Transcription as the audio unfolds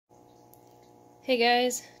Hey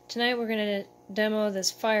guys, tonight we're going to demo this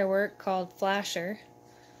firework called Flasher.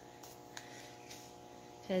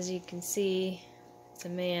 As you can see, it's a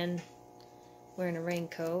man wearing a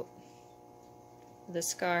raincoat with a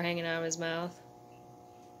scar hanging out of his mouth.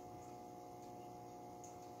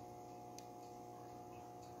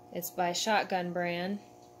 It's by Shotgun brand.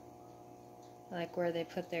 I like where they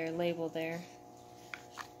put their label there.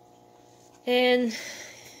 And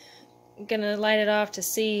I'm gonna light it off to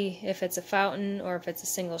see if it's a fountain or if it's a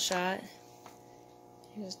single shot.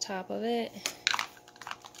 Here's the top of it.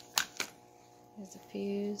 Here's the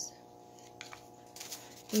fuse.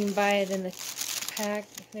 You can buy it in the pack.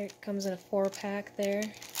 There it comes in a 4-pack there.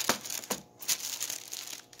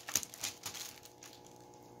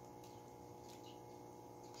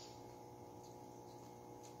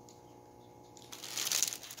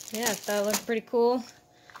 Yeah, I thought it looked pretty cool.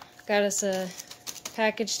 Got us a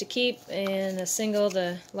package to keep and a single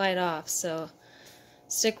to light off, so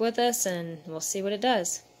stick with us and we'll see what it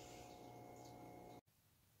does.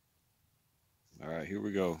 Alright, here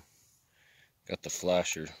we go. Got the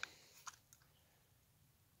Flasher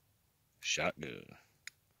shotgun.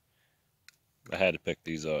 I had to pick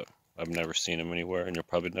these up. I've never seen them anywhere and you'll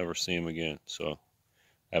probably never see them again, so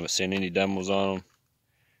I haven't seen any demos on them.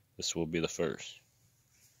 This will be the first.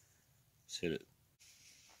 Let's hit it.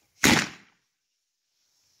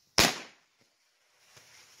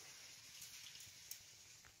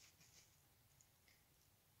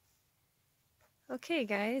 Okay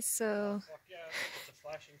guys, so Fuck yeah, it's a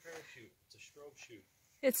flashing parachute. It's a strobe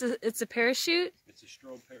shoot. it's a parachute? It's a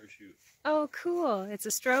strobe parachute. Oh cool. It's a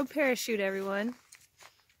strobe parachute, everyone.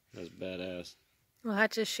 That's badass. We'll have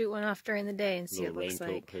to shoot one off during the day and see what it looks like.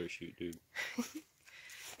 Little raincoat parachute, dude.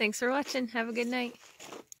 Thanks for watching. Have a good night.